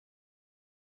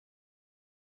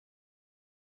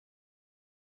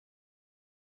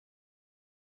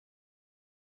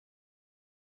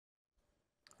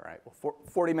All right, well,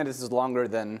 40 minutes is longer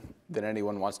than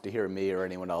anyone wants to hear me or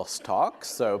anyone else talk,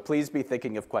 so please be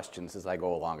thinking of questions as I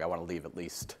go along. I want to leave at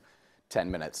least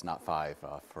 10 minutes, not 5,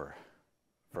 for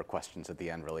questions at the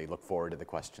end. Really look forward to the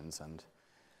questions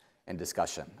and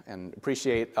discussion. And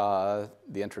appreciate the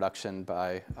introduction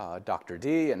by Dr.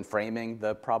 D and framing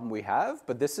the problem we have,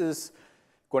 but this is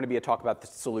going to be a talk about the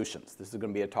solutions. This is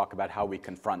going to be a talk about how we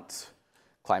confront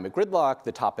climate gridlock,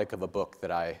 the topic of a book that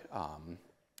I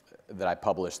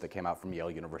published that came out from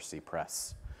Yale University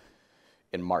Press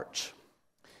in March.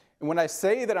 And when I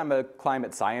say that I'm a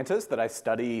climate scientist, that I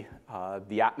study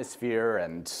the atmosphere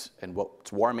and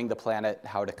what's warming the planet,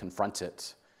 how to confront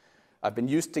it, I've been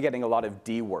used to getting a lot of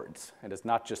D words, and it's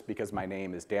not just because my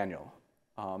name is Daniel.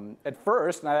 At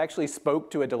first, and I actually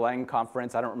spoke to a Lange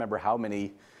conference, I don't remember how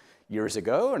many years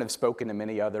ago, and have spoken to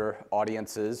many other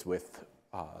audiences with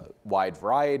a wide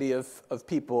variety of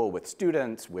people, with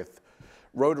students, with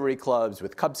Rotary clubs,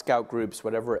 with Cub Scout groups,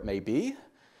 whatever it may be.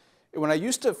 When I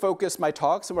used to focus my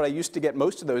talks, and what I used to get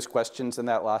most of those questions in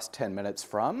that last 10 minutes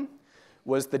from,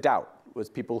 was the doubt, was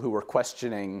people who were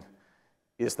questioning,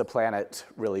 is the planet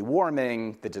really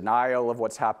warming, the denial of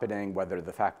what's happening, whether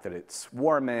the fact that it's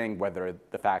warming, whether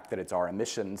the fact that it's our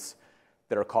emissions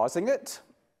that are causing it.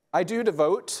 I do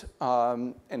devote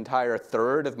an entire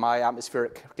third of my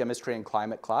atmospheric chemistry and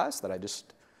climate class that I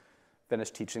just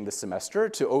finished teaching this semester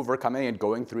to overcoming and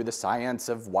going through the science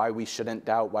of why we shouldn't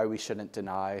doubt, why we shouldn't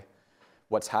deny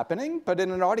what's happening. But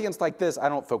in an audience like this, I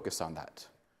don't focus on that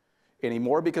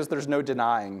anymore because there's no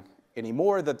denying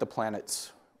anymore that the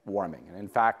planet's warming. And in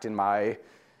fact, in my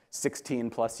 16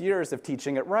 plus years of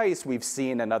teaching at Rice, we've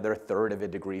seen another third of a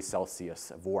degree Celsius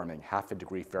of warming, half a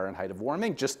degree Fahrenheit of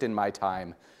warming, just in my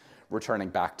time returning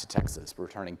back to Texas,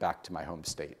 returning back to my home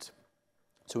state.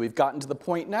 So we've gotten to the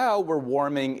point now where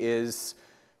warming is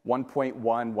 1.1,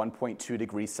 1.2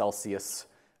 degrees Celsius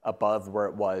above where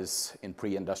it was in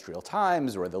pre-industrial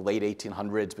times or the late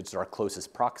 1800s, which is our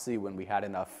closest proxy when we had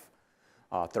enough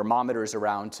thermometers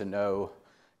around to know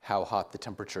how hot the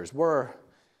temperatures were.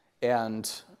 And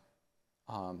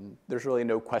there's really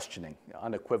no questioning,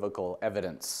 unequivocal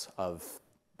evidence of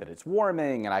that it's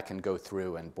warming, and I can go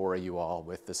through and bore you all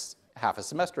with this half a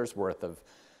semester's worth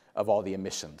of all the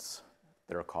emissions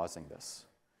that are causing this.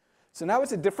 So now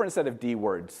it's a different set of D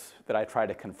words that I try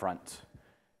to confront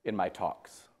in my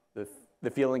talks. The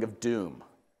feeling of doom,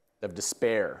 of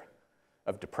despair,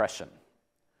 of depression.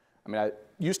 I mean, it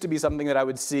used to be something that I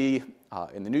would see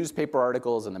in the newspaper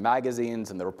articles and the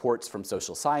magazines and the reports from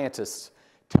social scientists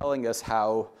telling us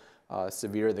how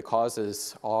severe the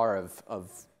causes are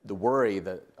of the worry,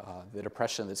 the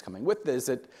depression that's coming with this.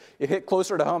 It hit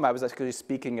closer to home. I was actually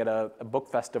speaking at a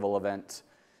book festival event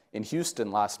in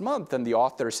Houston last month, and the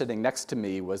author sitting next to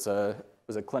me was a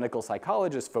clinical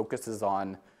psychologist, focuses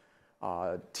on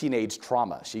teenage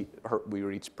trauma. We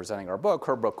were each presenting our book.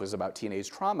 Her book was about teenage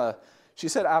trauma. She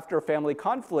said after family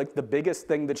conflict, the biggest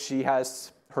thing that she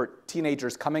has her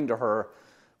teenagers coming to her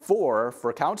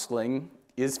for counseling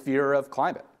is fear of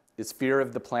climate, is fear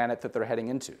of the planet that they're heading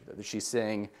into. She's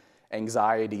seeing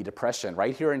anxiety, depression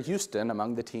right here in Houston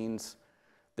among the teens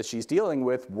that she's dealing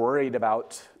with, worried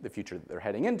about the future that they're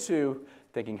heading into,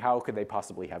 thinking how could they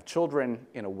possibly have children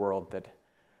in a world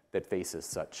that faces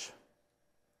such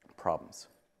problems.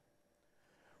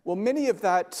 Well, many of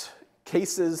that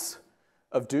cases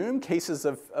of doom, cases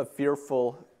of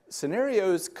fearful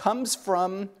scenarios comes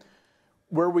from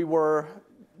where we were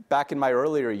back in my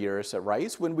earlier years at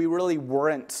Rice when we really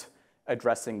weren't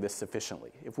addressing this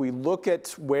sufficiently. If we look at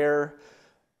where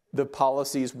the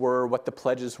policies were, what the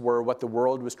pledges were, what the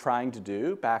world was trying to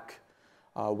do back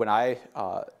when I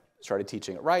started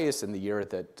teaching at Rice in the year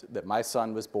that my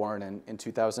son was born in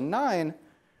 2009,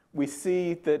 we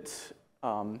see that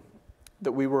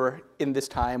we were in this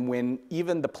time when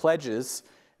even the pledges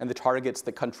and the targets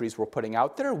that countries were putting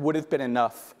out there would have been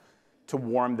enough to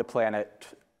warm the planet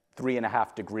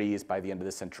 3.5 degrees by the end of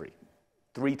the century.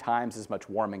 3 times as much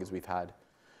warming as we've had,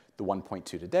 the 1.2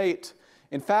 to date.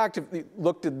 In fact, if we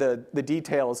looked at the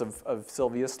details of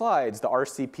Sylvia's slides, the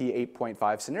RCP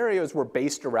 8.5 scenarios were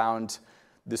based around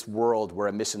this world where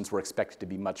emissions were expected to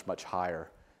be much, much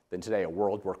higher than today, a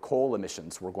world where coal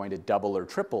emissions were going to double or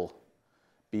triple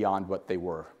beyond what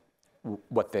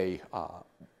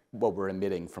we're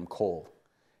emitting from coal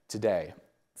today.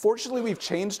 Fortunately, we've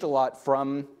changed a lot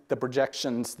from the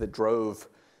projections that drove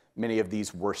many of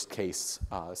these worst case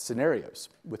scenarios.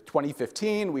 With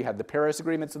 2015, we had the Paris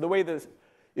Agreement. So the way this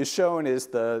is shown is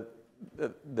the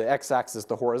x-axis,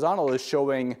 the horizontal, is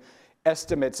showing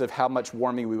estimates of how much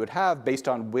warming we would have based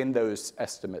on when those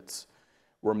estimates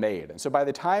were made. And so by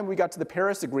the time we got to the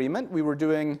Paris Agreement, we were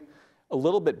doing a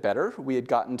little bit better. We had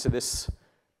gotten to this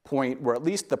point where at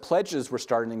least the pledges were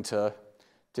starting to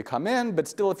come in, but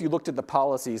still, if you looked at the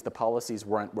policies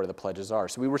weren't where the pledges are.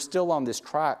 So we were still on this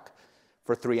track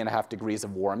for 3.5 degrees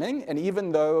of warming, and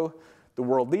even though the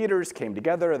world leaders came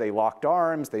together, they locked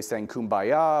arms, they sang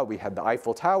Kumbaya, we had the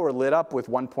Eiffel Tower lit up with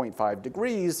 1.5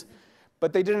 degrees,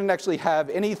 but they didn't actually have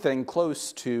anything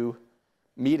close to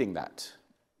meeting that.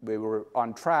 They were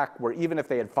on track where even if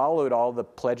they had followed all the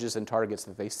pledges and targets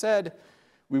that they said,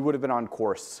 we would have been on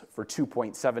course for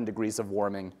 2.7 degrees of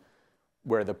warming,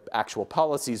 where the actual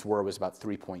policies was about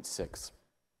 3.6.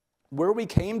 Where we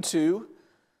came to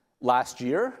last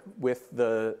year with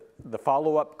the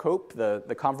follow-up COPE,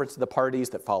 the Conference of the Parties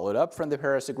that followed up from the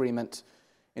Paris Agreement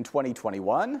in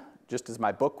 2021, just as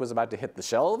my book was about to hit the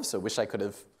shelves, so I wish I could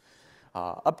have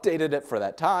updated it for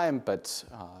that time, but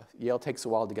Yale takes a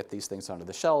while to get these things onto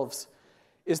the shelves,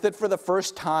 is that for the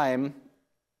first time,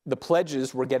 the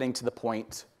pledges were getting to the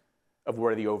point of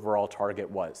where the overall target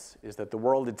was, is that the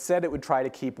world had said it would try to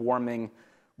keep warming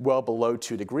well below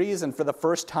 2 degrees, and for the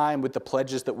first time with the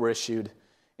pledges that were issued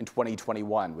in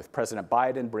 2021, with President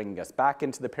Biden bringing us back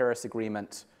into the Paris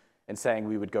Agreement and saying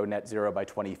we would go net zero by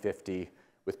 2050,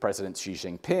 with President Xi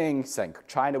Jinping saying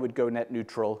China would go net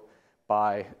neutral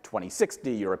by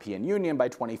 2060, European Union by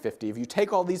 2050. If you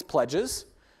take all these pledges,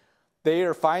 they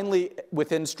are finally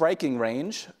within striking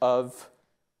range of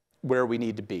where we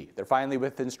need to be. They're finally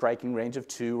within striking range of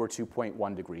 2 or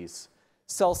 2.1 degrees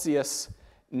Celsius.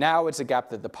 Now it's a gap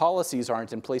that the policies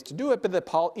aren't in place to do it,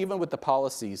 but even with the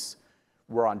policies,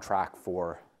 we're on track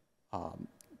for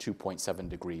 2.7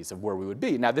 degrees of where we would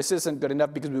be. Now, this isn't good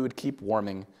enough because we would keep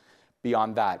warming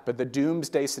beyond that. But the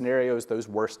doomsday scenarios, those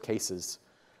worst cases,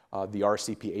 the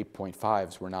RCP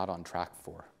 8.5s, we're not on track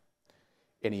for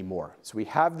anymore. So we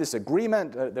have this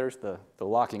agreement. There's the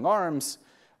locking arms.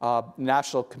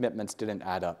 National commitments didn't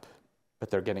add up, but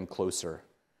they're getting closer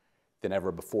than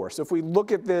ever before. So if we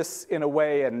look at this in a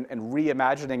way and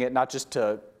reimagining it, not just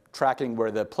to tracking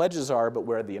where the pledges are, but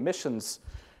where the emissions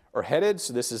are headed.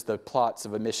 So this is the plots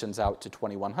of emissions out to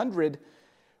 2100.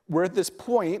 We're at this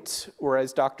point where,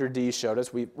 as Dr. D showed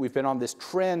us, we've been on this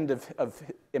trend of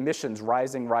emissions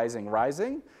rising, rising,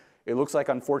 rising. It looks like,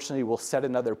 unfortunately, we'll set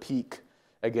another peak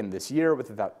again this year with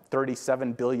about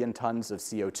 37 billion tons of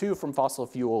CO2 from fossil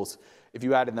fuels. If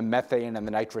you add in the methane and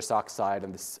the nitrous oxide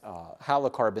and the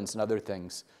halocarbons and other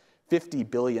things, 50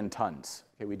 billion tons.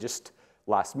 Okay, we just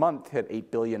last month hit 8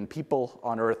 billion people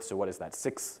on Earth, so what is that,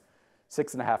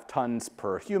 6.5 tons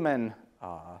per human.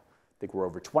 I think we're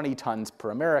over 20 tons per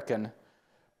American.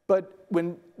 But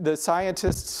when the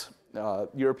scientists,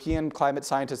 European climate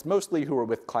scientists mostly, who are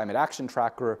with Climate Action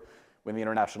Tracker, when the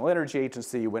International Energy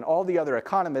Agency, when all the other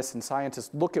economists and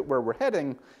scientists look at where we're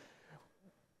heading,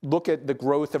 look at the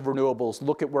growth of renewables,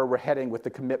 look at where we're heading with the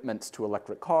commitments to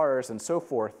electric cars and so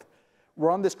forth, we're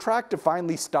on this track to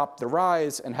finally stop the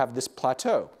rise and have this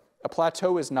plateau. A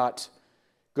plateau is not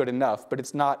good enough, but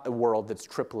it's not a world that's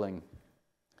tripling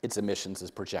its emissions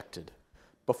as projected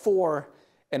before,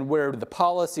 and where the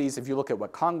policies, if you look at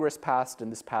what Congress passed in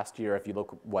this past year, if you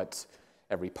look at what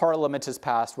every parliament has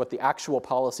passed, what the actual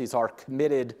policies are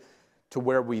committed to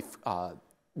where we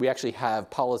actually have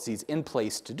policies in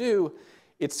place to do,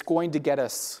 it's going to get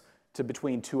us to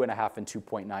between 2.5 and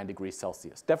 2.9 degrees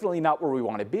Celsius. Definitely not where we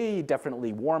want to be,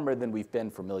 definitely warmer than we've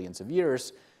been for millions of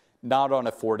years, not on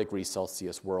a 4 degrees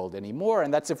Celsius world anymore,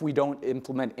 and that's if we don't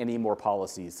implement any more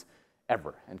policies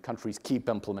ever, and countries keep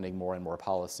implementing more and more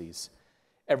policies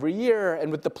every year.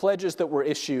 And with the pledges that were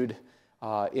issued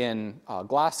in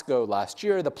Glasgow last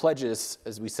year, the pledges,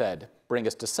 as we said, bring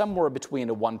us to somewhere between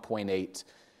a 1.8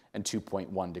 and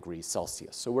 2.1 degrees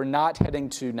Celsius. So we're not heading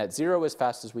to net zero as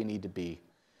fast as we need to be,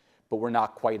 but we're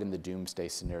not quite in the doomsday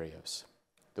scenarios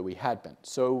that we had been.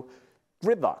 So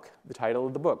gridlock, the title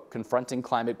of the book, Confronting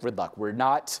Climate Gridlock. We're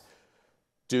not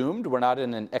doomed, we're not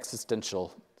in an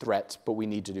existential threat, but we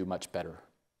need to do much better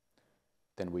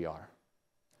than we are.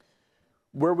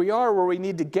 Where we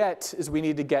need to get is we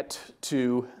need to get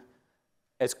to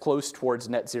as close towards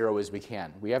net zero as we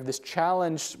can. We have this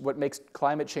challenge, what makes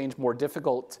climate change more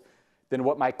difficult than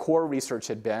what my core research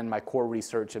had been, my core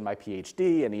research in my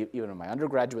PhD and even in my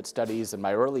undergraduate studies in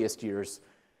my earliest years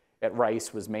at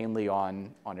Rice was mainly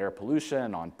on air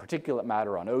pollution, on particulate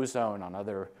matter, on ozone, on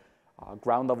other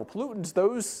ground level pollutants.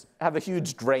 Those have a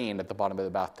huge drain at the bottom of the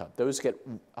bathtub. Those get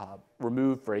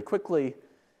removed very quickly.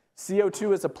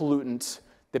 CO2 is a pollutant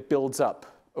that builds up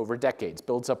over decades,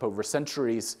 builds up over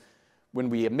centuries. When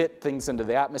we emit things into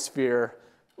the atmosphere,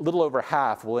 a little over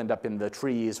half will end up in the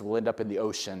trees, will end up in the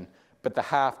ocean. But the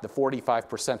half, the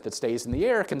 45% that stays in the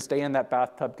air, can stay in that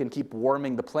bathtub, can keep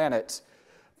warming the planet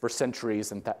for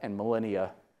centuries and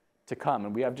millennia to come.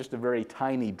 And we have just a very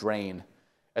tiny drain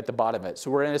at the bottom of it.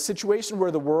 So we're in a situation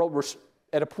where the world, we're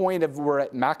at a point of we're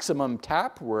at maximum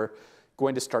tap. We're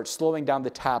going to start slowing down the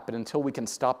tap, and until we can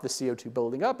stop the CO2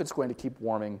 building up, it's going to keep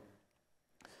warming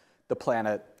the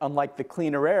planet. Unlike the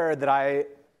cleaner air that I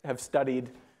have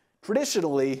studied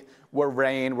traditionally, where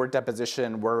rain, where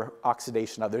deposition, where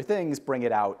oxidation, other things bring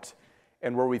it out,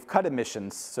 and where we've cut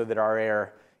emissions so that our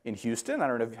air in Houston, I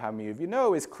don't know how many of you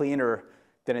know, is cleaner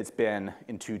than it's been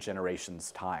in 2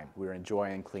 generations' time. We're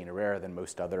enjoying cleaner air than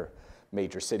most other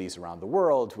major cities around the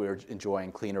world. We're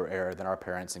enjoying cleaner air than our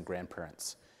parents and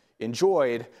grandparents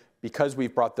enjoyed because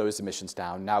we've brought those emissions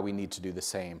down. Now we need to do the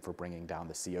same for bringing down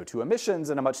the CO2 emissions,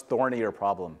 and a much thornier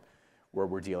problem where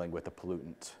we're dealing with a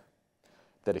pollutant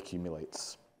that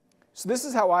accumulates. So this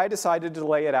is how I decided to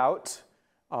lay it out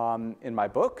in my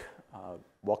book.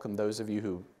 Welcome those of you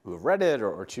who have read it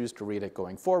or choose to read it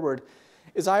going forward.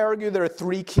 Is I argue there are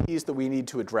 3 keys that we need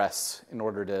to address in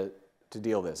order to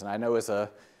deal with this. And I know as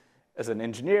an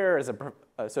engineer, as an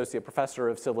associate professor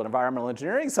of civil and environmental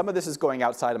engineering, some of this is going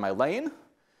outside of my lane.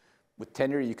 With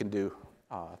tenure, you can do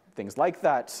things like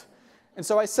that. And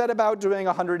so I set about doing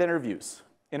 100 interviews.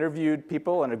 Interviewed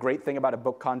people, and a great thing about a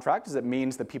book contract is it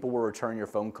means that people will return your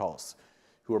phone calls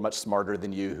who are much smarter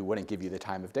than you, who wouldn't give you the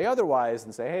time of day otherwise,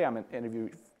 and say, hey, I'm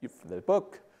interviewing you for the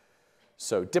book.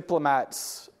 So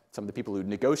diplomats, some of the people who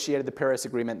negotiated the Paris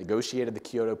Agreement, negotiated the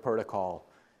Kyoto Protocol,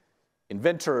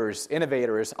 inventors,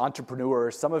 innovators,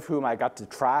 entrepreneurs, some of whom I got to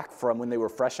track from when they were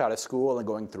fresh out of school and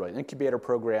going through an incubator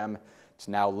program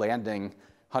to now landing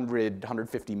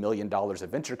 $150 million of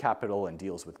venture capital and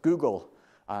deals with Google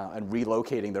and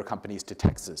relocating their companies to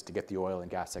Texas to get the oil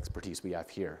and gas expertise we have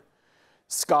here.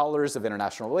 Scholars of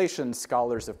international relations,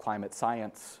 scholars of climate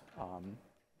science,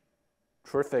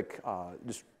 terrific,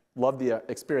 just love the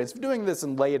experience of doing this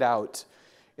and lay it out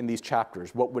in these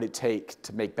chapters. What would it take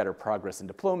to make better progress in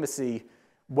diplomacy?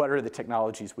 What are the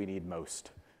technologies we need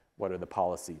most? What are the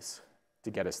policies to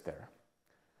get us there?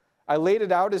 I laid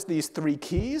it out as these 3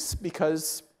 keys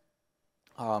because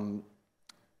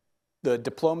the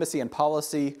diplomacy and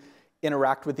policy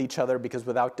interact with each other, because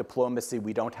without diplomacy,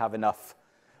 we don't have enough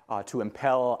to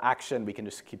impel action. We can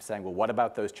just keep saying, well, what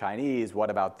about those Chinese? What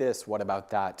about this? What about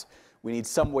that? We need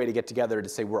some way to get together to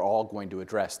say we're all going to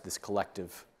address this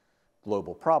collective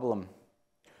global problem.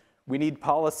 We need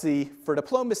policy for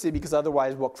diplomacy, because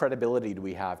otherwise, what credibility do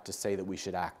we have to say that we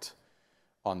should act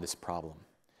on this problem?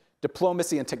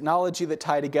 Diplomacy and technology that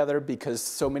tie together, because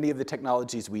so many of the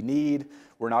technologies we need,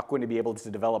 we're not going to be able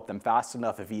to develop them fast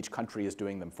enough if each country is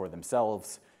doing them for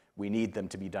themselves. We need them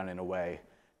to be done in a way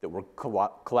that we're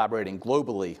collaborating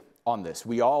globally on this.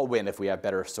 We all win if we have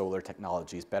better solar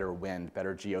technologies, better wind,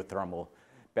 better geothermal,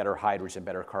 better hydrogen,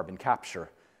 better carbon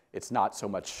capture. It's not so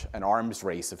much an arms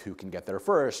race of who can get there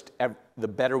first. The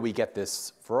better we get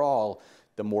this for all,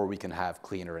 the more we can have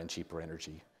cleaner and cheaper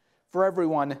energy for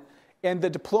everyone. And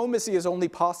the diplomacy is only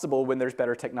possible when there's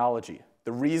better technology.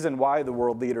 The reason why the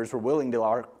world leaders were willing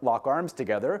to lock arms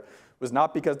together was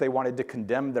not because they wanted to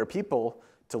condemn their people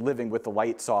to living with the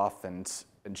lights off and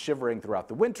shivering throughout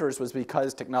the winters, was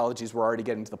because technologies were already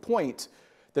getting to the point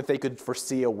that they could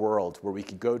foresee a world where we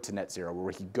could go to net zero, where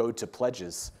we could go to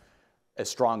pledges as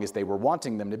strong as they were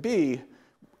wanting them to be,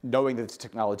 knowing that the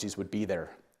technologies would be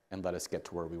there and let us get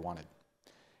to where we wanted.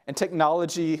 And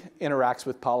technology interacts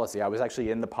with policy. I was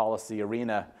actually in the policy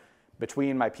arena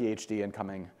between my PhD and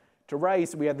coming to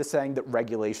Rice. We had the saying that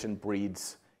regulation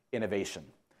breeds innovation,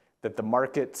 that the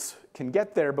markets can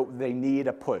get there, but they need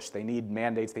a push. They need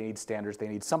mandates, they need standards, they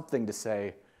need something to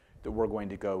say that we're going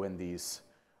to go in these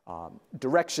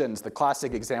directions. The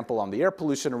classic example on the air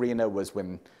pollution arena was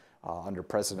when under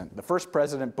the first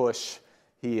President Bush,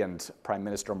 he and Prime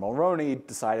Minister Mulroney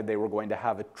decided they were going to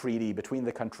have a treaty between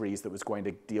the countries that was going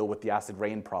to deal with the acid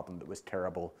rain problem that was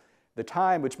terrible at the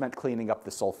time, which meant cleaning up the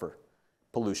sulfur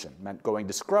pollution, meant going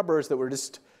to scrubbers that were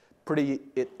just pretty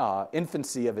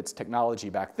infancy of its technology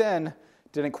back then,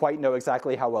 didn't quite know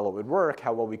exactly how well it would work,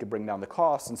 how well we could bring down the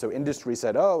costs. And so industry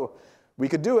said, oh, we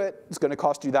could do it. It's going to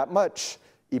cost you that much.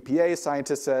 EPA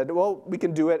scientists said, well, we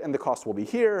can do it, and the cost will be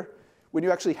here. When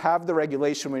you actually have the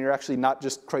regulation, when you're actually not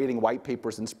just creating white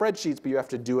papers and spreadsheets, but you have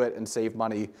to do it and save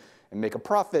money and make a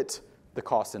profit, the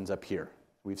cost ends up here.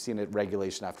 We've seen it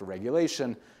regulation after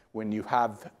regulation. When you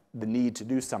have the need to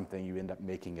do something, you end up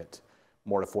making it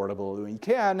more affordable than you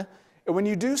can. And when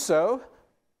you do so,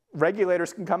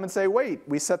 regulators can come and say, wait,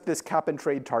 we set this cap and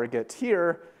trade target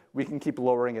here. We can keep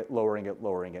lowering it, lowering it,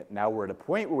 lowering it. Now we're at a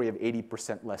point where we have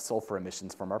 80% less sulfur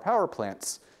emissions from our power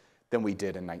plants than we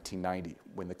did in 1990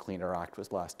 when the Clean Air Act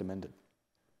was last amended.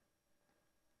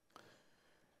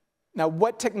 Now,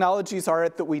 what technologies are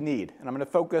it that we need? And I'm going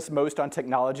to focus most on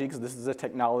technology because this is a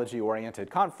technology-oriented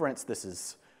conference. This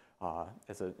is,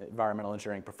 as an environmental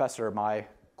engineering professor, my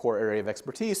core area of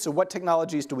expertise. So what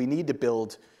technologies do we need to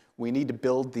build? We need to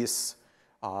build this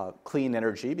clean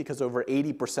energy because over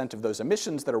 80% of those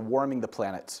emissions that are warming the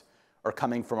planet are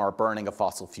coming from our burning of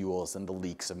fossil fuels and the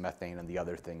leaks of methane and the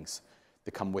other things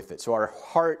that come with it. So our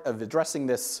heart of addressing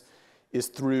this is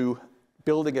through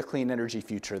building a clean energy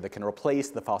future that can replace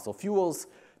the fossil fuels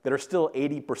that are still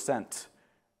 80%,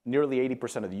 nearly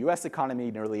 80% of the US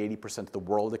economy, nearly 80% of the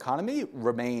world economy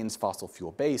remains fossil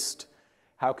fuel based.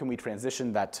 How can we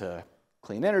transition that to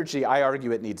clean energy? I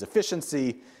argue it needs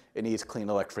efficiency, it needs clean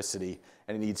electricity,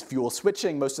 and it needs fuel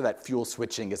switching. Most of that fuel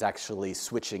switching is actually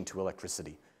switching to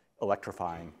electricity,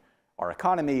 electrifying our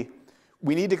economy.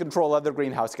 We need to control other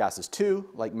greenhouse gases too,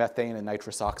 like methane and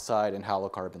nitrous oxide and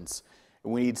halocarbons.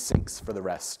 And we need sinks for the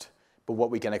rest. But what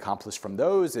we can accomplish from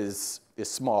those is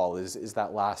small, is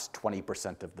that last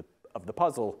 20% of the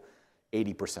puzzle.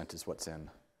 80% is what's in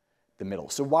the middle.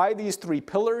 So why these three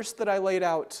pillars that I laid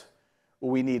out?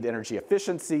 Well, we need energy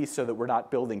efficiency so that we're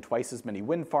not building twice as many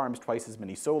wind farms, twice as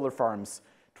many solar farms,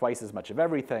 twice as much of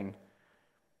everything.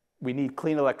 We need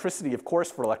clean electricity, of course,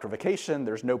 for electrification.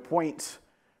 There's no point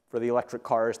for the electric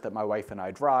cars that my wife and I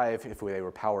drive if they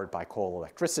were powered by coal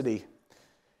electricity.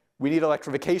 We need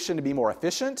electrification to be more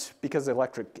efficient because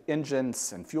electric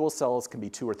engines and fuel cells can be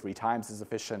 2 or 3 times as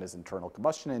efficient as internal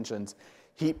combustion engines.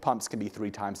 Heat pumps can be 3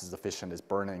 times as efficient as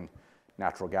burning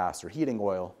natural gas or heating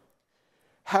oil.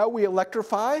 How we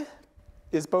electrify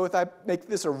is both, I make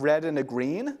this a red and a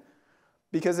green,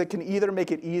 because it can either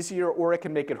make it easier or it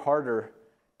can make it harder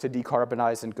to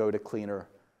decarbonize and go to cleaner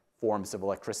forms of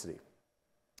electricity.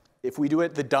 If we do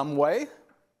it the dumb way,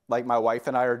 like my wife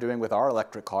and I are doing with our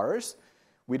electric cars,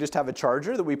 we just have a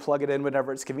charger that we plug it in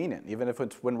whenever it's convenient, even if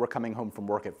it's when we're coming home from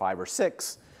work at 5 or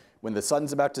 6. When the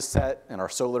sun's about to set and our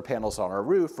solar panels on our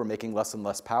roof are making less and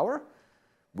less power,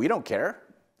 we don't care.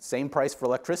 Same price for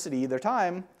electricity either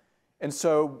time. And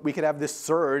so we could have this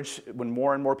surge when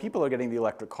more and more people are getting the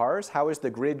electric cars. How is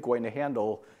the grid going to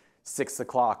handle 6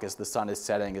 o'clock as the sun is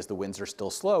setting, as the winds are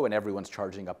still slow, and everyone's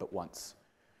charging up at once?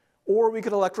 Or we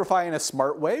could electrify in a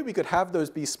smart way. We could have those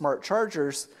be smart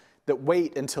chargers that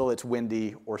wait until it's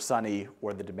windy or sunny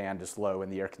or the demand is low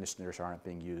and the air conditioners aren't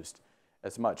being used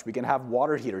as much. We can have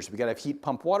water heaters. We can have heat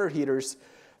pump water heaters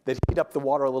that heat up the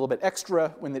water a little bit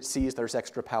extra when it sees there's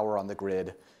extra power on the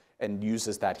grid and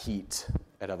uses that heat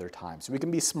at other times. So we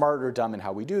can be smart or dumb in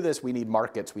how we do this. We need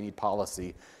markets. We need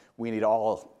policy. We need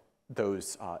all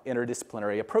those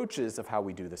interdisciplinary approaches of how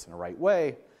we do this in the right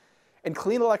way. And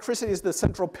clean electricity is the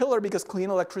central pillar because clean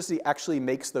electricity actually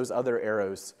makes those other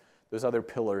arrows, those other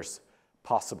pillars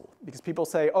possible. Because people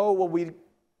say, oh, well, we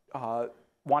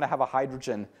want to have a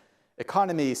hydrogen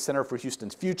economy. Center for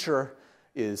Houston's Future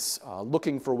is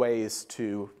looking for ways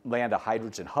to land a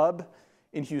hydrogen hub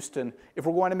in Houston. If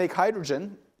we're going to make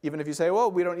hydrogen, even if you say,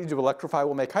 well, we don't need to electrify,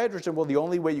 we'll make hydrogen, well, the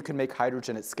only way you can make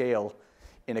hydrogen at scale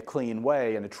in a clean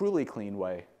way, in a truly clean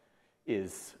way,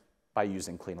 is by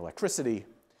using clean electricity.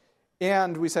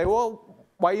 And we say, well,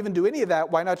 why even do any of that?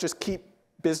 Why not just keep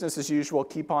business as usual,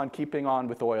 keep on keeping on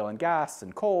with oil and gas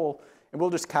and coal, and we'll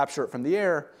just capture it from the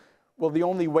air? Well, the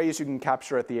only ways you can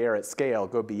capture at the air at scale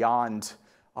go beyond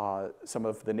some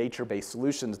of the nature-based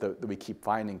solutions that we keep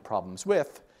finding problems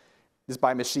with, is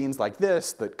by machines like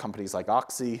this that companies like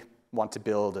XII want to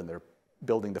build, and they're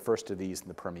building the first of these in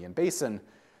the Permian Basin.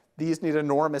 These need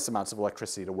enormous amounts of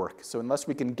electricity to work. So unless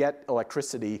we can get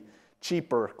electricity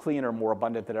cheaper, cleaner, more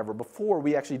abundant than ever before,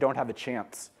 we actually don't have a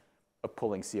chance of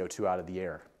pulling CO2 out of the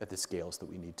air at the scales that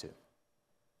we need to.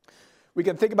 We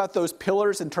can think about those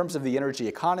pillars in terms of the energy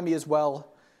economy as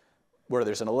well, where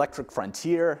there's an electric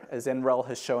frontier, as NREL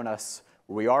has shown us,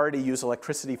 where we already use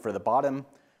electricity for the bottom,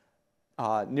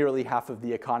 nearly half of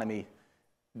the economy.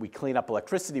 We clean up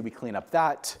electricity, we clean up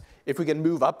that. If we can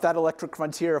move up that electric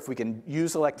frontier, if we can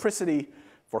use electricity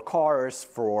for cars,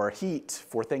 for heat,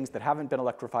 for things that haven't been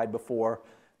electrified before,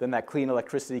 then that clean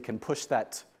electricity can push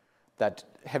that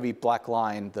heavy black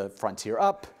line, the frontier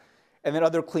up, and then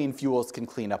other clean fuels can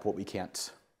clean up what we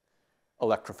can't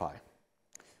electrify.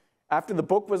 After the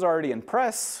book was already in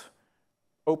press,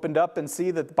 opened up and see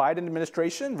that the Biden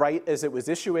administration, right as it was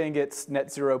issuing its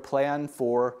net zero plan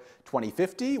for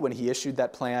 2050, when he issued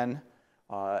that plan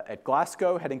at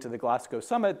Glasgow, heading to the Glasgow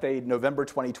summit, November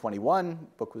 2021,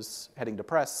 book was heading to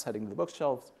press, heading to the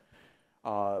bookshelves,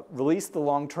 released the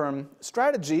long-term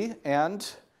strategy,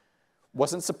 and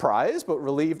wasn't surprised, but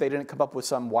relieved they didn't come up with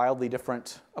some wildly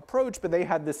different approach, but they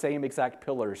had the same exact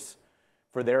pillars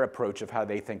for their approach of how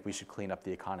they think we should clean up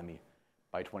the economy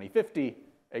by 2050.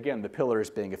 Again, the pillars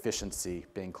being efficiency,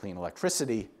 being clean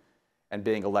electricity, and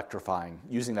being electrifying,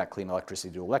 using that clean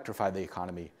electricity to electrify the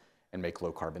economy and make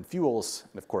low carbon fuels.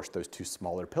 And of course, those two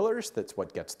smaller pillars, that's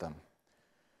what gets them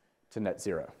to net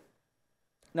zero.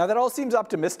 Now that all seems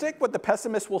optimistic. What the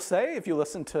pessimists will say, if you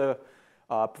listen to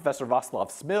Professor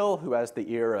Václav Smil, who has the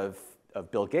ear of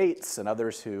Bill Gates and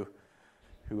others who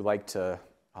like to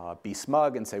be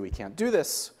smug and say we can't do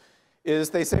this, is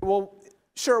they say, well,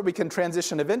 sure, we can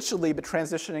transition eventually, but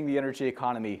transitioning the energy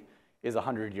economy is a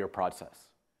 100-year process.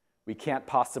 We can't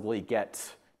possibly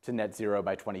get to net zero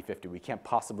by 2050. We can't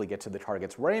possibly get to the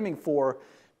targets we're aiming for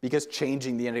because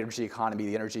changing the energy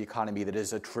economy that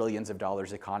is a trillions of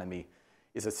dollars economy,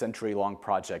 is a century-long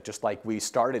project, just like we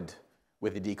started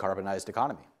with the decarbonized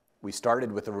economy. We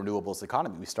started with the renewables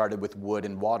economy. We started with wood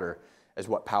and water as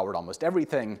what powered almost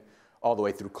everything, all the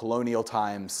way through colonial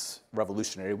times,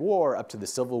 Revolutionary War, up to the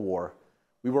Civil War.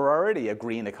 We were already a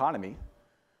green economy,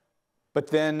 but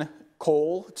then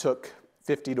coal took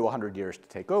 50 to 100 years to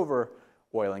take over.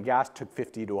 Oil and gas took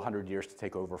 50 to 100 years to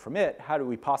take over from it. How do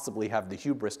we possibly have the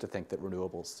hubris to think that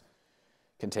renewables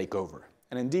can take over?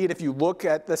 And indeed, if you look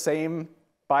at the same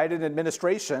Biden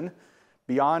administration,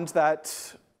 beyond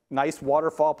that nice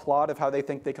waterfall plot of how they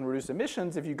think they can reduce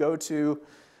emissions, if you go to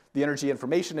the Energy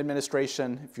Information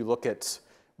Administration, if you look at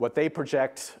what they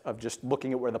project of just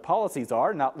looking at where the policies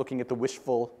are, not looking at the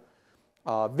wishful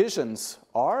visions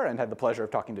are, and had the pleasure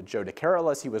of talking to Joe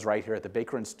DeCarolis. He was right here at the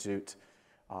Baker Institute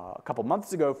a couple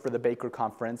months ago for the Baker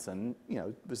conference, and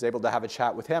was able to have a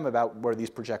chat with him about where these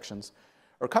projections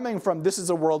are coming from. This is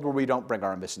a world where we don't bring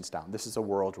our emissions down. This is a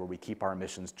world where we keep our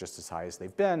emissions just as high as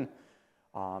they've been,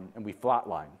 and we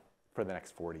flatline for the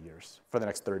next 40 years, for the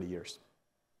next 30 years.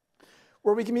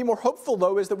 Where we can be more hopeful,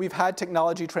 though, is that we've had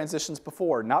technology transitions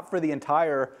before, not for the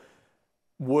entire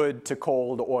wood to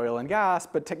coal to oil and gas,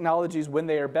 but technologies, when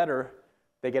they are better,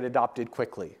 they get adopted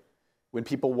quickly. When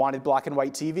people wanted black and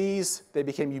white TVs, they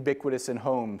became ubiquitous in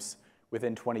homes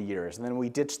within 20 years. And then we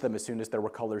ditched them as soon as there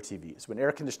were color TVs, when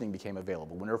air conditioning became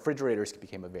available, when refrigerators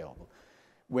became available,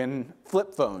 when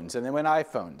flip phones, and then when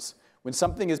iPhones. When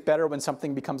something is better, when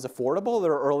something becomes affordable,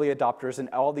 there are early adopters, and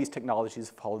all these technologies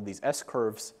follow these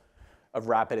S-curves of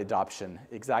rapid adoption,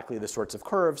 exactly the sorts of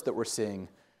curves that we're seeing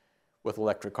with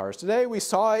electric cars today. We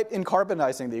saw it in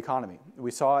carbonizing the economy.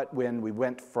 We saw it when we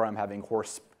went from having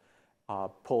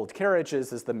horse-pulled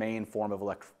carriages as the main form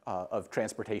of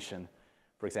transportation.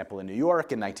 For example, in New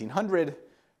York in 1900,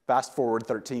 fast forward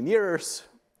 13 years,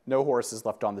 no horses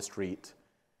left on the street.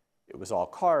 It was all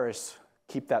cars.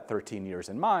 Keep that 13 years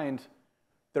in mind.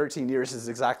 13 years is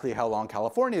exactly how long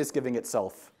California is giving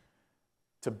itself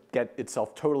to get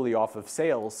itself totally off of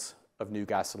sales of new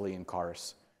gasoline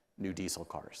cars, new diesel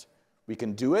cars. We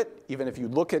can do it, even if you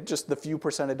look at just the few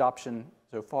percent adoption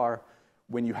so far.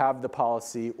 When you have the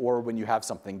policy, or when you have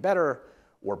something better,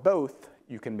 or both,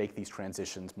 you can make these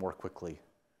transitions more quickly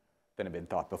than have been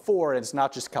thought before. And it's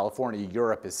not just California.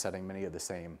 Europe is setting many of the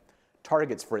same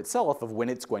targets for itself of when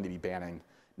it's going to be banning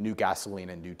new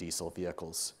gasoline and new diesel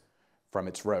vehicles from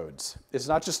its roads. It's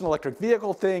not just an electric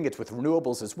vehicle thing, it's with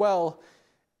renewables as well.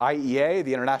 IEA,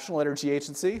 the International Energy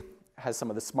Agency, has some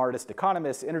of the smartest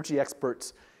economists, energy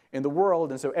experts in the world,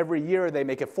 and so every year they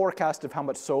make a forecast of how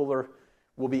much solar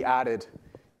will be added.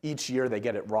 Each year they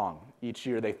get it wrong. Each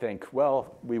year they think,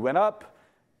 well, we went up,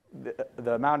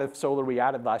 the amount of solar we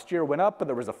added last year went up, but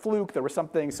there was a fluke, there was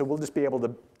something, so we'll just be able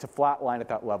to flatline at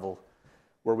that level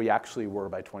where we actually were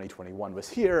by 2021 was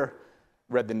here.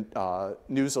 Read the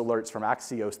news alerts from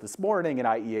Axios this morning, and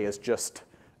IEA has just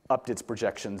upped its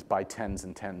projections by tens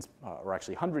and tens, or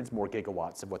actually hundreds more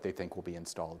gigawatts of what they think will be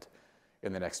installed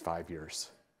in the next 5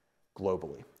 years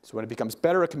globally. So when it becomes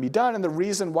better, it can be done, and the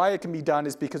reason why it can be done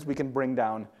is because we can bring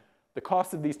down the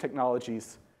cost of these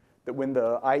technologies. That when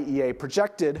the IEA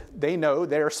projected, they know,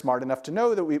 they're smart enough to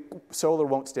know that solar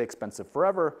won't stay expensive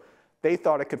forever. They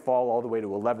thought it could fall all the way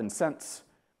to 11 cents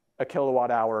a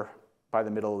kilowatt hour by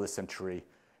the middle of the century.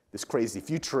 This crazy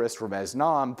futurist, Ramez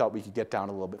Nam, thought we could get down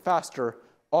a little bit faster.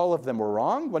 All of them were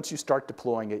wrong. Once you start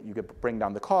deploying it, you can bring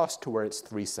down the cost to where it's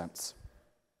 3 cents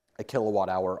a kilowatt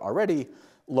hour already,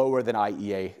 lower than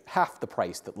IEA, half the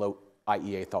price that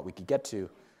IEA thought we could get to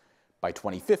by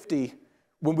 2050.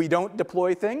 When we don't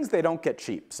deploy things, they don't get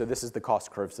cheap. So this is the cost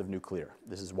curves of nuclear.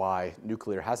 This is why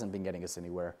nuclear hasn't been getting us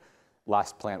anywhere.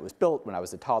 Last plant was built when I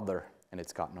was a toddler, and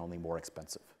it's gotten only more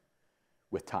expensive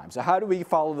with time. So how do we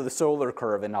follow the solar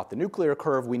curve and not the nuclear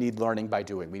curve? We need learning by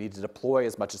doing. We need to deploy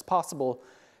as much as possible,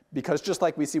 because just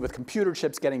like we see with computer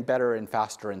chips getting better and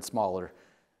faster and smaller,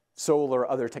 solar,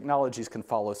 other technologies can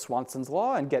follow Swanson's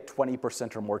law and get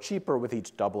 20% or more cheaper with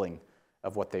each doubling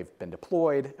of what they've been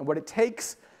deployed. And what it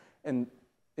takes, and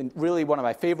and really one of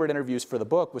my favorite interviews for the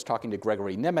book was talking to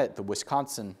Gregory Nemeth, the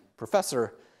Wisconsin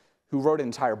professor, who wrote an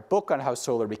entire book on how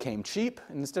solar became cheap.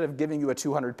 And instead of giving you a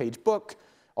 200-page book,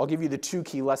 I'll give you the 2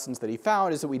 key lessons that he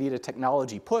found is that we need a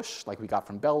technology push, like we got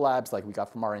from Bell Labs, like we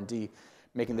got from R&D,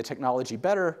 making the technology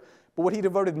better. But what he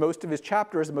devoted most of his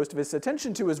chapters and most of his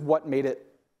attention to is what made it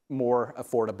more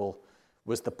affordable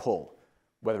was the pull.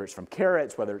 Whether it's from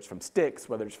carrots, whether it's from sticks,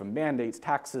 whether it's from mandates,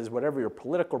 taxes, whatever your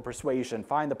political persuasion,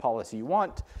 find the policy you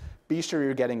want. Be sure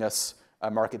you're getting us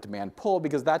a market demand pull,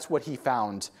 because that's what he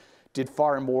found did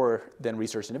far more than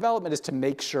research and development, is to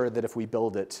make sure that if we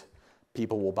build it,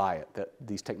 people will buy it, that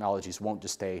these technologies won't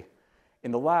just stay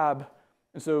in the lab.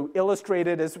 And so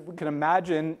illustrated, as we can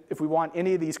imagine, if we want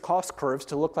any of these cost curves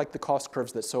to look like the cost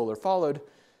curves that solar followed,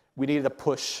 we needed a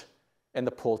push and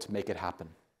the pull to make it happen.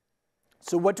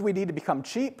 So what do we need to become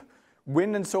cheap?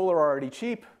 Wind and solar are already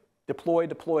cheap. Deploy,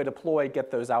 deploy, deploy,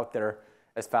 get those out there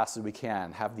as fast as we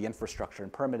can, have the infrastructure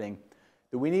and permitting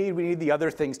that we need the other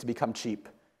things to become cheap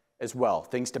as well,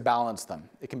 things to balance them.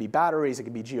 It can be batteries, it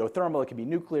can be geothermal, it can be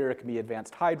nuclear, it can be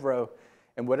advanced hydro,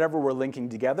 and whatever we're linking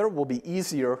together will be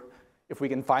easier if we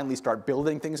can finally start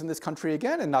building things in this country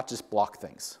again and not just block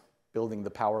things, building the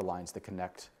power lines that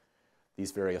connect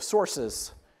these various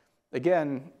sources.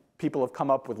 Again, people have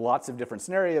come up with lots of different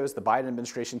scenarios. The Biden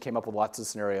administration came up with lots of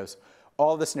scenarios.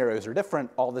 All the scenarios are different.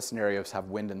 All the scenarios have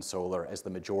wind and solar as the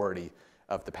majority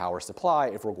of the power supply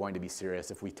if we're going to be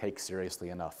serious, if we take seriously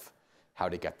enough how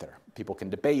to get there. People can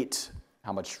debate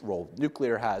how much role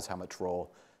nuclear has, how much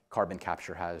role carbon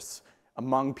capture has.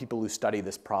 Among people who study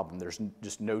this problem, there's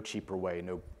just no cheaper way,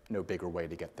 no bigger way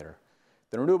to get there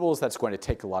than renewables. That's going to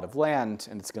take a lot of land,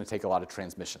 and it's going to take a lot of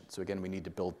transmission. So again, we need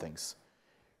to build things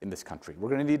in this country. We're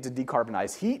going to need to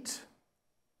decarbonize heat,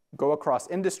 go across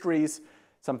industries,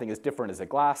 something as different as a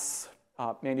glass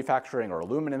manufacturing or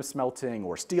aluminum smelting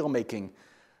or steel making.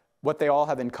 What they all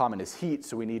have in common is heat,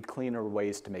 so we need cleaner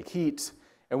ways to make heat,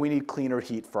 and we need cleaner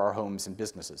heat for our homes and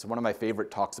businesses. One of my favorite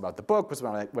talks about the book was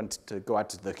when I went to go out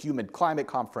to the Humid Climate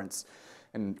Conference,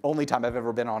 and only time I've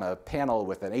ever been on a panel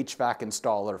with an HVAC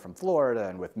installer from Florida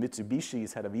and with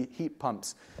Mitsubishi's head of heat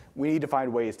pumps. We need to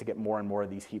find ways to get more and more of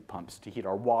these heat pumps to heat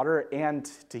our water and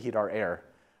to heat our air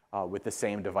with the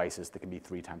same devices that can be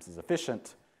 3 times as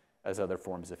efficient as other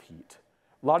forms of heat.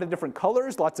 A lot of different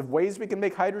colors, lots of ways we can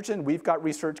make hydrogen. We've got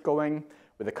research going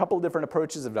with a couple different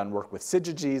approaches. I've done work with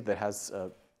Syzygy that has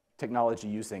technology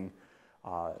using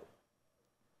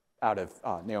out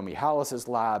of Naomi Hallis's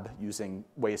lab, using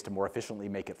ways to more efficiently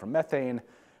make it from methane.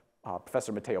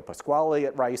 Professor Matteo Pasquale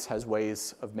at Rice has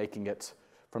ways of making it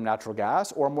from natural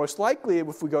gas, or most likely,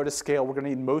 if we go to scale, we're going to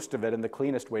need most of it, and the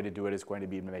cleanest way to do it is going to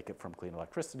be to make it from clean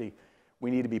electricity.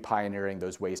 We need to be pioneering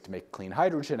those ways to make clean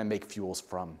hydrogen and make fuels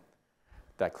from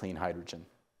that clean hydrogen.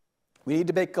 We need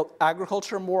to make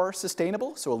agriculture more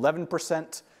sustainable, so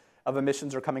 11% of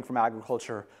emissions are coming from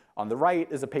agriculture. On the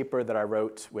right is a paper that I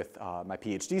wrote with my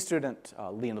PhD student,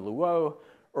 Lena Luo,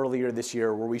 earlier this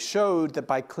year, where we showed that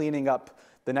by cleaning up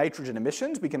the nitrogen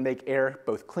emissions, we can make air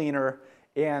both cleaner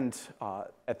and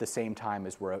at the same time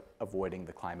as we're avoiding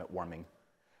the climate warming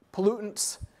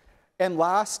pollutants. And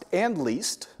last and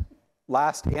least,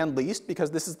 because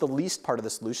this is the least part of the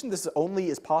solution, this only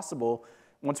is possible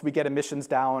once we get emissions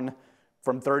down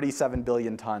from 37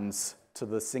 billion tons to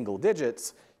the single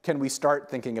digits, can we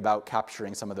start thinking about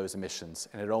capturing some of those emissions?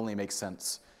 And it only makes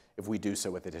sense if we do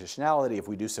so with additionality, if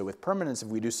we do so with permanence, if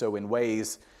we do so in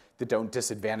ways that don't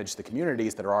disadvantage the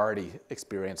communities that are already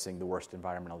experiencing the worst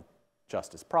environmental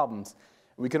justice problems.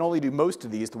 We can only do most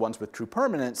of these, the ones with true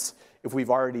permanence, if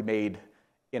we've already made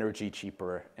energy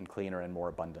cheaper and cleaner and more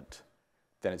abundant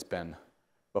than it's been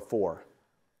before.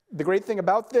 The great thing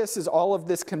about this is all of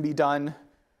this can be done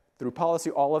through policy.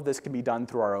 All of this can be done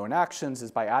through our own actions,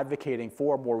 is by advocating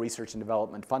for more research and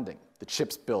development funding. The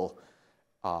CHIPS bill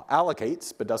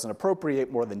allocates, but doesn't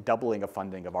appropriate, more than doubling of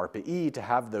funding of ARPA-E to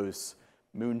have those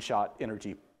moonshot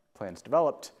energy plans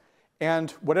developed.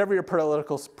 And whatever your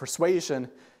political persuasion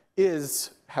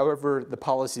is, however the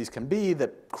policies can be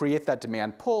that create that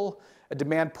demand pull, a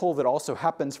demand pull that also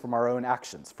happens from our own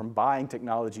actions, from buying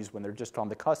technologies when they're just on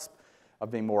the cusp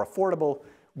of being more affordable.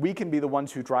 We can be the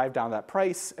ones who drive down that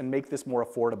price and make this more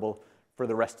affordable for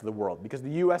the rest of the world. Because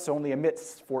the US only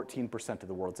emits 14% of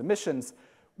the world's emissions,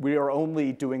 we are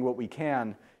only doing what we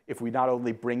can if we not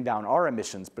only bring down our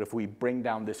emissions, but if we bring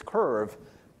down this curve,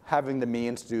 having the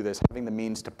means to do this, having the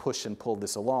means to push and pull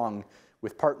this along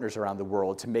with partners around the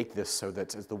world to make this so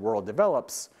that as the world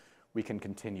develops, we can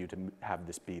continue to have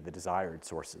this be the desired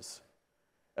sources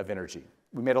of energy.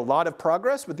 We made a lot of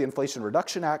progress with the Inflation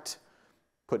Reduction Act,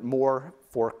 put more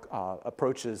for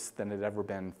approaches than had ever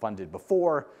been funded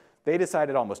before. They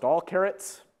decided almost all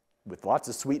carrots with lots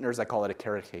of sweeteners. I call it a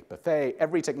carrot cake buffet.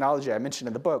 Every technology I mentioned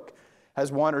in the book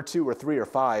has 1 or 2 or 3 or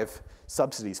 5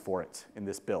 subsidies for it in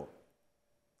this bill.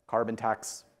 Carbon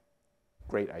tax,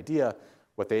 great idea.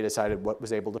 What they decided what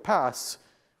was able to pass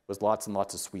was lots and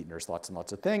lots of sweeteners, lots and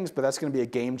lots of things, but that's going to be a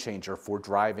game changer for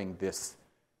driving this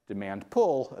demand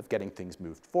pull of getting things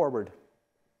moved forward.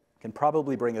 Can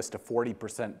probably bring us to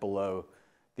 40% below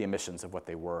the emissions of what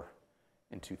they were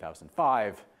in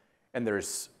 2005. And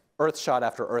there's Earthshot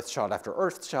after Earthshot after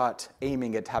Earthshot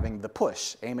aiming at having the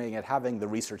push, aiming at having the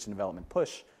research and development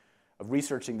push of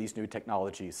researching these new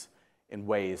technologies in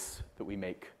ways that we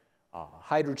make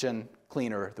hydrogen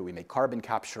cleaner, that we make carbon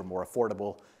capture more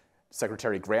affordable.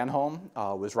 Secretary Granholm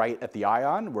was right at the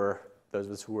ION, where those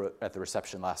of us who were at the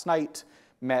reception last night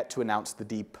met to announce the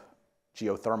deep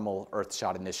geothermal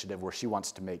Earthshot initiative, where she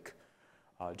wants to make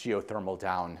geothermal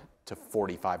down to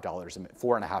 $45,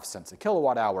 4.5 cents a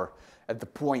kilowatt hour, at the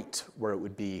point where it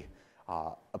would be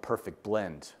a perfect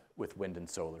blend with wind and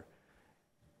solar.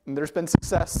 And there's been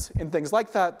success in things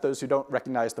like that. Those who don't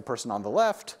recognize the person on the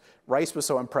left, Rice was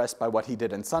so impressed by what he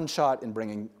did in Sunshot in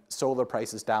bringing solar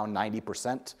prices down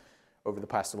 90% over the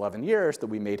past 11 years that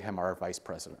we made him our vice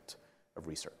president of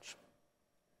research.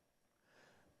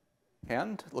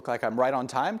 And look like I'm right on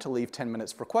time to leave 10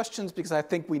 minutes for questions, because I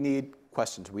think we need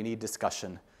questions, we need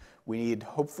discussion. We need,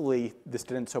 hopefully, this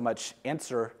didn't so much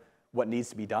answer what needs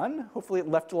to be done. Hopefully it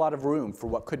left a lot of room for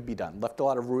what could be done, left a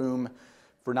lot of room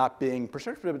for not being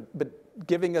prescriptive, but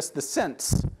giving us the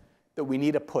sense that we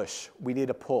need a push, we need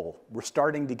a pull. We're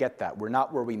starting to get that. We're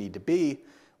not where we need to be.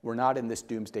 We're not in this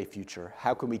doomsday future.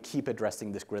 How can we keep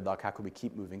addressing this gridlock? How can we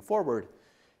keep moving forward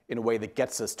in a way that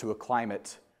gets us to a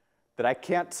climate that I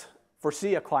can't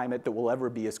foresee a climate that will ever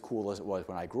be as cool as it was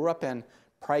when I grew up in.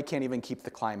 Probably can't even keep the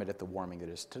climate at the warming it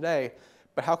is today.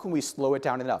 But how can we slow it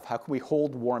down enough? How can we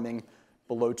hold warming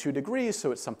below 2 degrees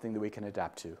so it's something that we can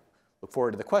adapt to? Look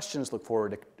forward to the questions. Look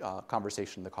forward to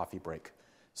conversation in the coffee break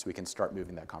so we can start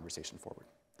moving that conversation forward.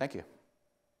 Thank you.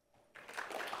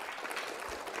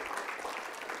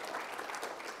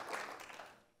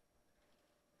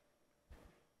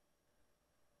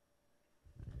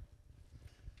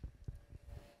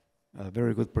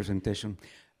 Very good presentation.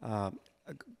 A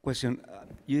question,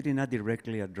 you did not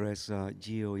directly address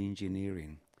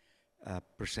geoengineering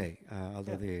per se,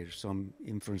 although there's some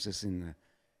inferences in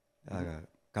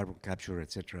carbon capture,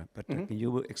 et cetera. But can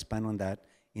you expand on that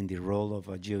in the role of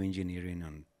geoengineering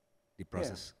on the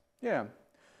process? Yeah.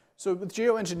 So with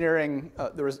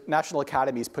geoengineering, there was national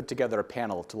academies put together a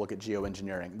panel to look at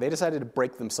geoengineering. They decided to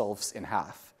break themselves in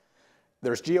half.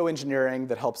 There's geoengineering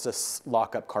that helps us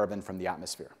lock up carbon from the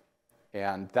atmosphere.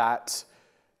 And that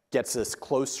gets us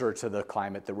closer to the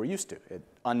climate that we're used to. It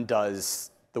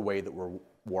undoes the way that we're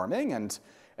warming. And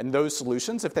those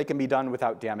solutions, if they can be done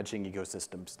without damaging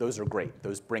ecosystems, those are great.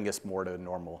 Those bring us more to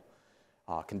normal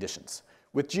conditions.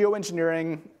 With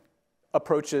geoengineering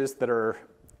approaches that are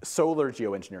solar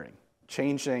geoengineering,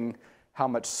 changing how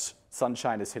much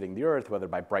sunshine is hitting the Earth, whether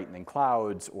by brightening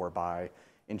clouds or by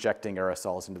injecting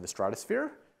aerosols into the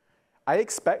stratosphere, I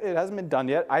expect, it hasn't been done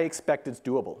yet, I expect it's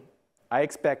doable. I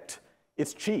expect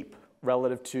it's cheap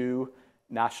relative to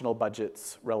national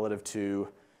budgets, relative to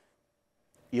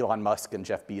Elon Musk and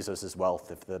Jeff Bezos' wealth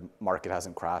if the market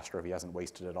hasn't crashed or if he hasn't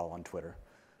wasted it all on Twitter.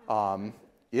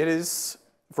 It is,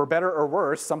 for better or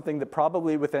worse, something that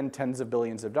probably within tens of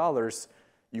billions of dollars,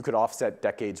 you could offset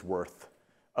decades worth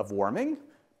of warming,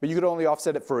 but you could only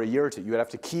offset it for a year or two. You would have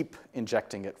to keep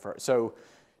injecting it for. So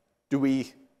do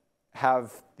we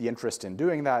have the interest in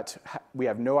doing that? We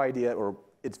have no idea, or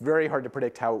it's very hard to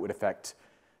predict how it would affect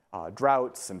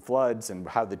droughts and floods and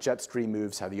how the jet stream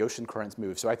moves, how the ocean currents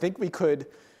move. So I think it could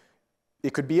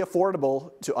be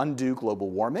affordable to undo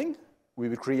global warming. We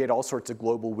would create all sorts of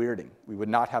global weirding. We would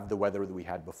not have the weather that we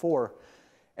had before.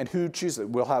 And who chooses it?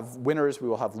 We'll have winners, we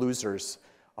will have losers.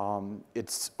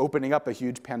 It's opening up a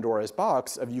huge Pandora's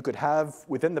box of you could have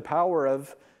within the power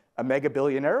of a mega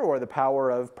billionaire or the power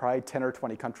of probably 10 or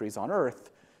 20 countries on Earth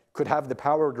could have the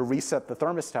power to reset the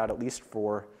thermostat at least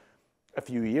for a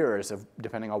few years,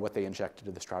 depending on what they inject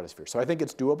into the stratosphere. So I think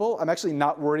it's doable. I'm actually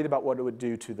not worried about what it would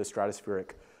do to the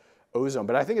stratospheric ozone,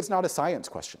 but I think it's not a science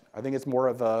question. I think it's more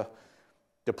of a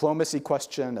diplomacy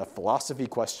question, a philosophy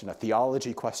question, a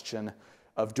theology question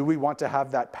of do we want to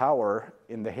have that power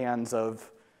in the hands of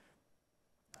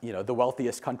the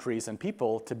wealthiest countries and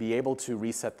people to be able to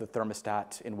reset the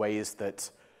thermostat in ways that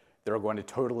they're going to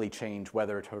totally change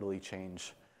weather, totally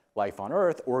change life on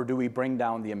Earth, or do we bring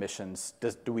down the emissions?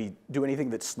 Do we do anything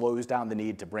that slows down the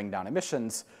need to bring down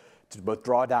emissions, to both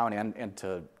draw down and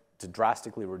to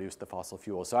drastically reduce the fossil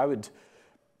fuels? So I would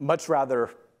much rather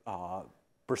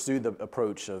pursue the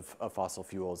approach of fossil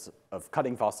fuels, of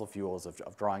cutting fossil fuels,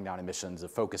 of drawing down emissions,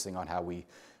 of focusing on how we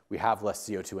have less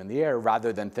CO2 in the air,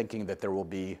 rather than thinking that there will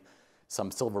be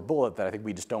some silver bullet that I think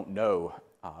we just don't know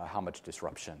how much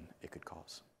disruption it could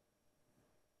cause.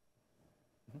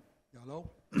 Hello?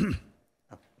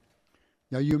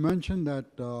 Yeah, you mentioned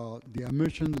that the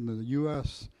emissions in the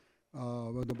U.S.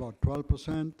 was about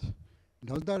 12%.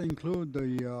 Does that include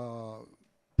the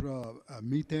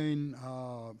methane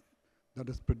that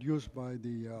is produced by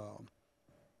the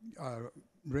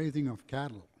raising of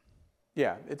cattle?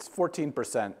 Yeah, it's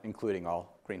 14%, including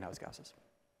all greenhouse gases.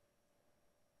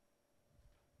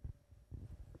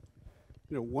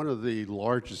 You know, one of the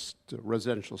largest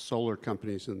residential solar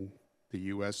companies in the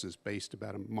U.S. is based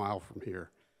about a mile from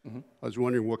here. Mm-hmm. I was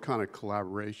wondering what kind of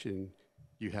collaboration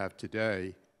you have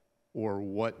today, or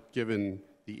what, given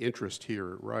the interest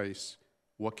here at Rice,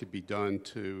 what could be done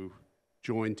to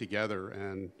join together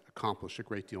and accomplish a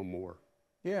great deal more?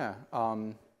 Yeah,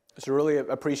 so really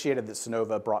appreciated that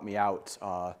Sonova brought me out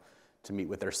to meet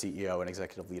with their CEO and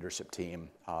executive leadership team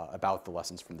about the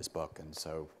lessons from this book. And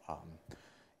so,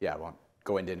 yeah, I won't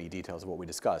go into any details of what we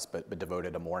discussed, but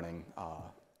devoted a morning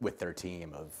with their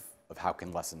team of how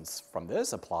can lessons from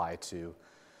this apply to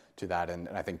that. And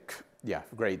I think, yeah,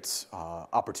 great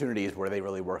opportunities where they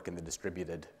really work in the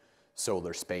distributed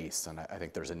solar space. And I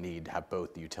think there's a need to have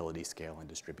both the utility scale and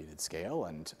distributed scale,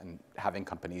 and having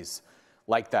companies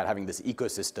like that, having this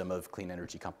ecosystem of clean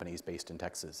energy companies based in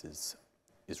Texas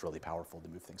is really powerful to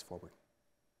move things forward.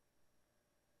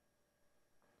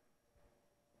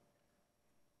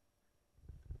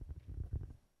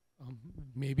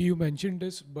 Maybe you mentioned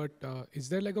this, but is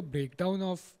there like a breakdown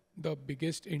of the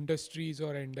biggest industries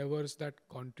or endeavors that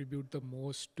contribute the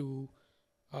most to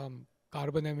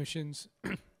carbon emissions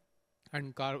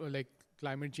and like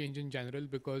climate change in general?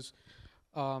 Because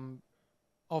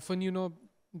often, you know,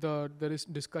 there is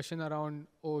discussion around,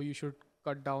 oh, you should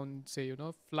cut down, say, you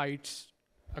know, flights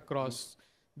across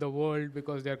the world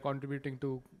because they're contributing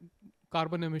to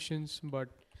carbon emissions, but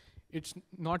it's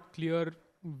not clear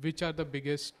which are the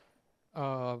biggest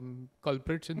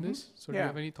culprits in this. So do you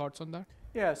have any thoughts on that?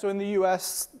 Yeah, so in the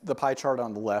US, the pie chart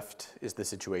on the left is the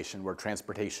situation where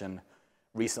transportation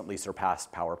recently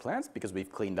surpassed power plants because we've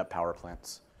cleaned up power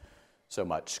plants so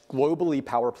much. Globally,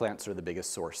 power plants are the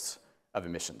biggest source of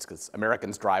emissions because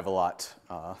Americans drive a lot.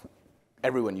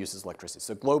 Everyone uses electricity.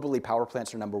 So globally, power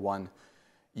plants are number one.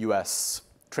 US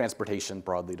transportation,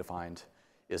 broadly defined,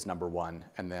 is number one.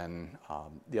 And then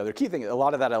the other key thing, a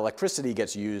lot of that electricity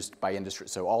gets used by industry.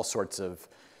 So all sorts of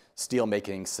steel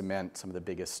making, cement, some of the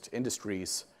biggest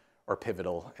industries are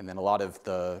pivotal. And then a lot of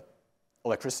the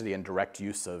electricity and direct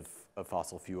use of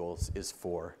fossil fuels is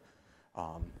for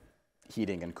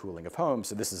heating and cooling of homes.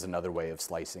 So this is another way of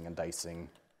slicing and dicing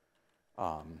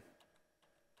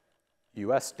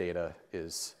US data.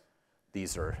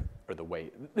 These are the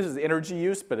way, this is energy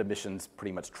use, but emissions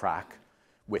pretty much track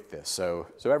with this. So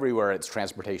everywhere it's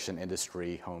transportation,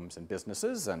 industry, homes, and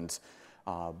businesses.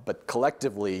 But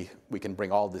collectively, we can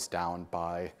bring all this down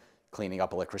by cleaning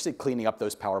up electricity, cleaning up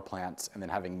those power plants, and then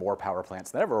having more power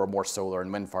plants than ever, or more solar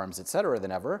and wind farms, et cetera,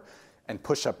 than ever, and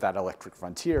push up that electric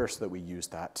frontier so that we use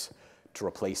that to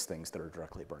replace things that are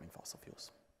directly burning fossil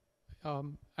fuels.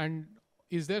 And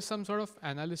is there some sort of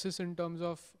analysis in terms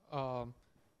of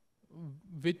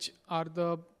which are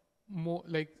the more,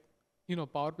 like, you know,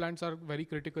 power plants are very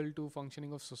critical to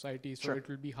functioning of society, so it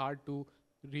will be hard to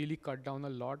really cut down a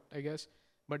lot, I guess.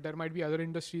 But there might be other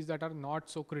industries that are not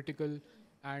so critical,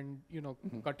 and, you know,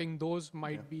 cutting those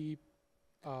might be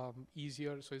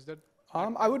easier. So is that?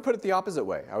 I would put it the opposite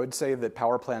way. I would say that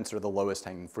power plants are the lowest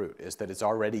hanging fruit, is that it's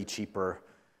already cheaper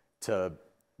to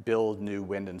build new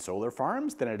wind and solar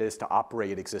farms than it is to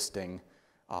operate existing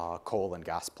coal and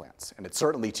gas plants. And it's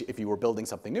certainly, if you were building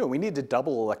something new, we need to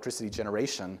double electricity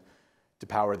generation to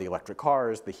power the electric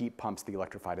cars, the heat pumps, the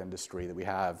electrified industry that we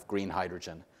have, green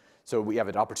hydrogen. So we have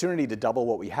an opportunity to double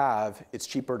what we have. It's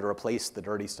cheaper to replace the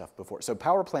dirty stuff before. So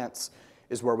power plants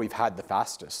is where we've had the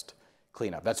fastest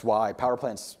cleanup. That's why power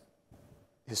plants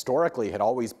historically had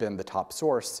always been the top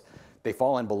source. They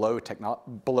fall in below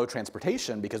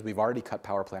transportation because we've already cut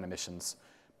power plant emissions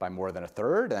by more than a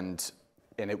third, and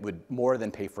it would more than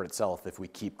pay for itself if we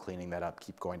keep cleaning that up,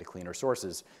 keep going to cleaner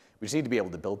sources. We just need to be able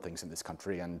to build things in this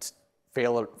country, and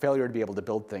failure to be able to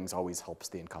build things always helps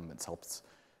the incumbents, helps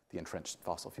the entrenched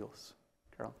fossil fuels.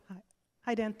 Carol?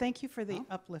 Hi, Dan. Thank you for the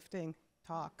uplifting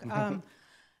talk.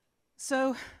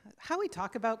 So how we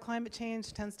talk about climate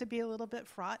change tends to be a little bit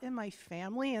fraught in my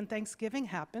family, and Thanksgiving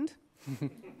happened.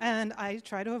 And I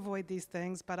try to avoid these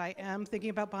things, but I am thinking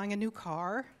about buying a new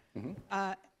car.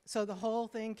 So the whole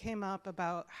thing came up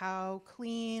about how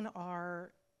clean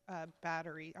our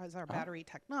battery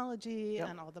technology Yep.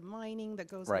 and all the mining that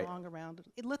goes Right. along around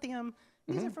lithium.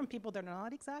 These are from people that are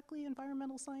not exactly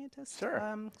environmental scientists.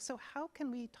 Sure. So how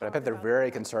can we talk But I bet they're about very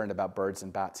that? concerned about birds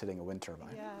and bats hitting a wind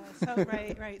turbine. Yeah, so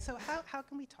right. So how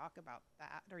can we talk about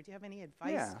that? Or do you have any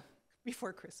advice Yeah.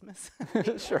 before Christmas?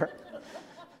 Sure.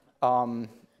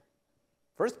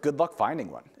 First, good luck finding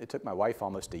one. It took my wife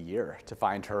almost a year to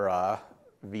find her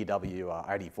VW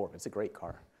ID4. It's a great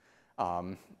car.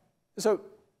 So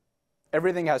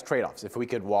everything has trade-offs. If we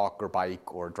could walk or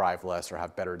bike or drive less or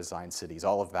have better designed cities,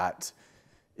 all of that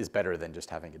is better than just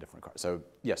having a different car. So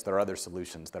yes, there are other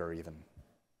solutions that are even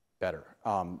better.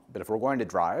 But if we're going to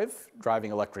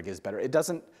driving electric is better. It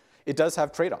does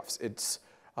have trade-offs. It's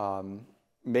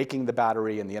making the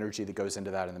battery and the energy that goes into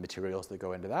that and the materials that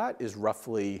go into that is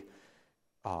roughly,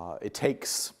 it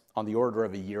takes on the order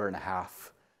of a year and a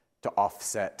half to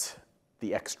offset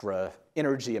the extra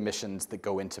energy emissions that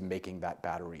go into making that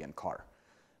battery and car.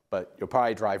 But you'll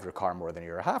probably drive your car more than a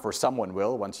year and a half, or someone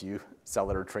will once you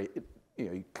sell it or trade.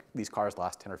 These cars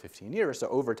last 10 or 15 years. So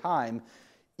over time,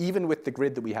 even with the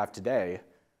grid that we have today,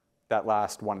 that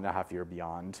last 1.5 year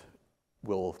beyond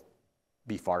will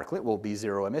be will be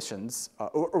zero emissions,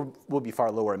 or will be far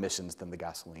lower emissions than the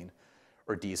gasoline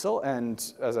or diesel.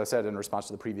 And as I said in response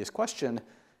to the previous question,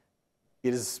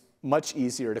 it is much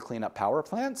easier to clean up power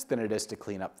plants than it is to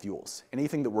clean up fuels.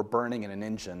 Anything that we're burning in an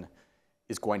engine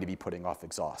is going to be putting off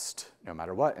exhaust no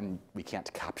matter what, and we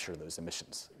can't capture those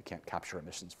emissions. We can't capture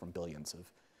emissions from billions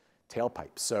of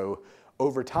tailpipes. So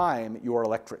over time, your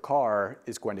electric car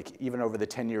is going to, even over the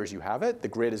 10 years you have it, the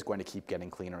grid is going to keep getting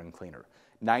cleaner and cleaner.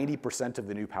 90% of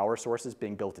the new power sources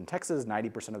being built in Texas,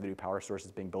 90% of the new power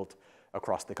sources being built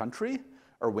across the country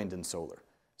are wind and solar.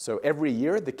 So every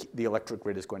year, the electric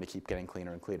grid is going to keep getting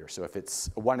cleaner and cleaner. So if it's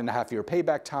a 1.5 year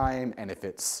payback time, and if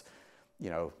it's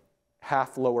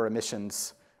half lower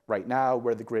emissions right now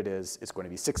where the grid is, it's going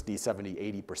to be 60, 70,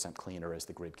 80% cleaner as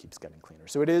the grid keeps getting cleaner.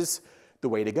 So it is the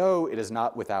way to go. It is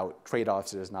not without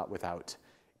trade-offs. It is not without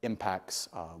impacts.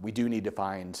 We do need to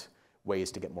find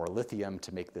ways to get more lithium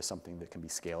to make this something that can be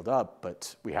scaled up,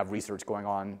 but we have research going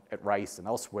on at Rice and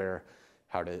elsewhere,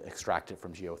 how to extract it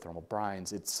from geothermal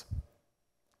brines.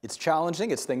 It's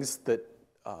challenging. It's things that,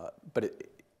 but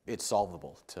it's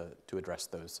solvable to address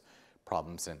those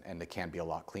problems, and it can be a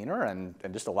lot cleaner and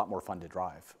just a lot more fun to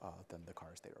drive than the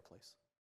cars they replace.